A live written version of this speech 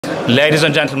Ladies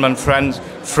and gentlemen,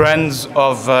 friends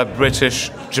of British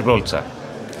Gibraltar,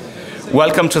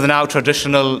 welcome to the now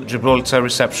traditional Gibraltar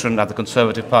reception at the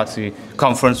Conservative Party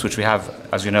conference, which we have,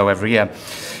 as you know, every year.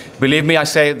 Believe me, I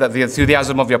say that the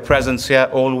enthusiasm of your presence here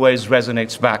always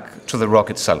resonates back to the rock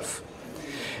itself.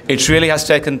 It really has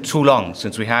taken too long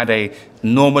since we had a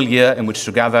normal year in which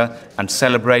to gather and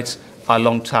celebrate our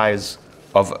long ties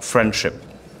of friendship.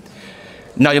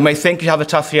 Now, you may think you have a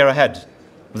tough year ahead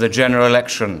with a general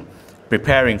election,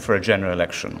 preparing for a general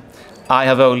election. I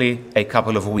have only a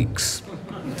couple of weeks.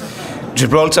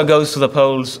 Gibraltar goes to the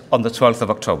polls on the 12th of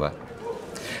October.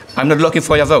 I'm not looking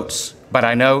for your votes, but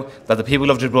I know that the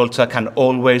people of Gibraltar can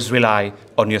always rely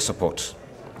on your support.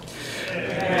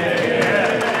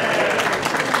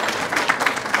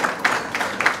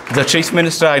 The Chief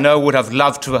Minister, I know, would have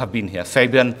loved to have been here.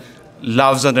 Fabian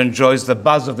loves and enjoys the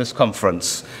buzz of this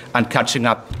conference and catching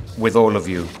up with all of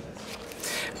you.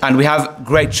 And we have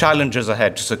great challenges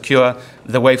ahead to secure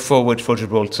the way forward for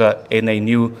Gibraltar in a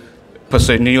new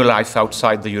life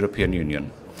outside the European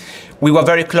Union. We were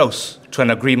very close to an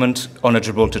agreement on a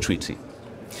Gibraltar treaty.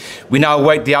 We now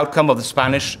await the outcome of the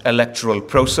Spanish electoral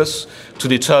process to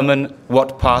determine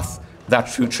what path that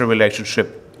future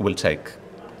relationship will take.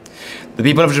 The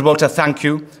people of Gibraltar thank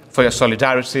you for your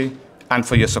solidarity and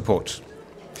for your support.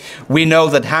 We know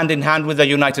that hand in hand with the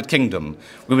United Kingdom,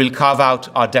 we will carve out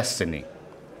our destiny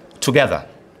together.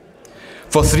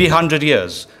 For 300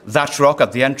 years, that rock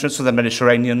at the entrance to the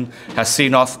Mediterranean has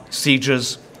seen off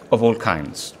sieges of all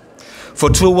kinds. For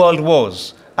 2 world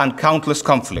wars and countless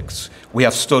conflicts, we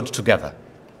have stood together.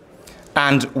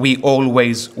 And we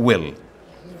always will.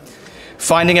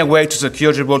 Finding a way to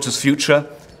secure Gibraltar's future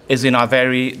is in our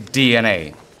very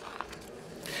DNA.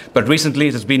 But recently,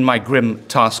 it has been my grim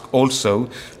task also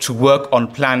to work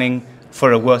on planning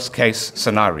for a worst-case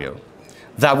scenario.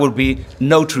 That would be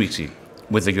no treaty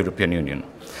with the European Union.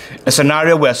 A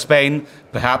scenario where Spain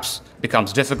perhaps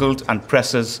becomes difficult and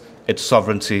presses its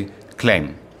sovereignty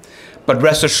claim. But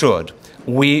rest assured,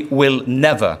 we will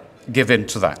never give in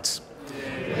to that.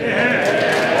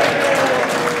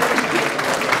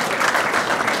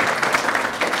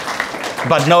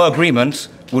 But no agreement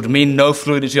would mean no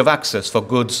fluidity of access for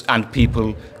goods and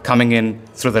people coming in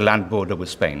through the land border with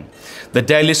Spain. The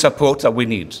daily support that we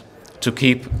need to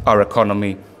keep our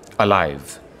economy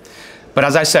alive. But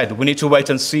as I said, we need to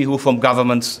wait and see who forms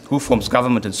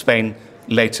government in Spain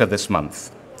later this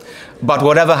month. But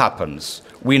whatever happens,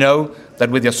 we know that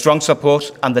with your strong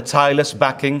support and the tireless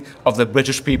backing of the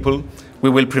British people, we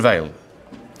will prevail.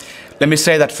 Let me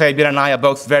say that Fabian and I are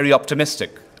both very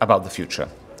optimistic about the future.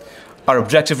 Our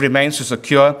objective remains to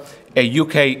secure a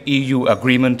UK-EU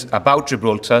agreement about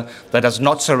Gibraltar that does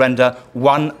not surrender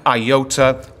one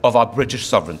iota of our British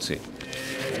sovereignty.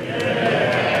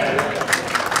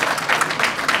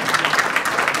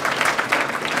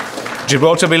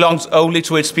 Gibraltar belongs only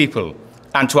to its people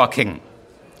and to our King.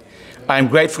 I am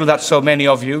grateful that so many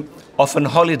of you often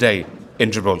holiday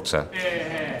in Gibraltar,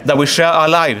 that we share our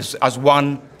lives as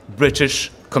one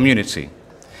British community,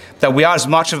 that we are as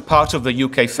much a part of the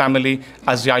UK family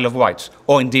as the Isle of Wight,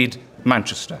 or indeed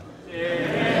Manchester.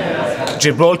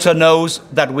 Gibraltar knows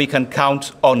that we can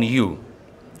count on you,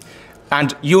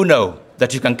 and you know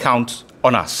that you can count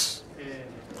on us.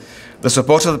 The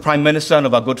support of the Prime Minister and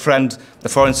of our good friend, the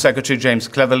Foreign Secretary, James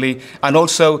Cleverly, and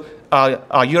also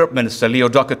our Europe Minister, Leo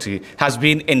Doherty, has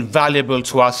been invaluable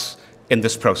to us in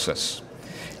this process.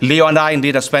 Leo and I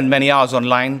indeed have spent many hours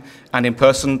online and in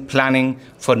person planning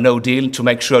for no deal to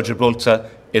make sure Gibraltar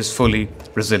is fully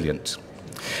resilient.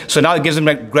 So now it gives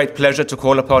me great pleasure to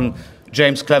call upon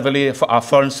James Cleverly, our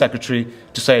Foreign Secretary,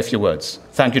 to say a few words.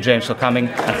 Thank you, James, for coming,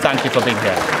 and thank you for being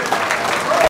here.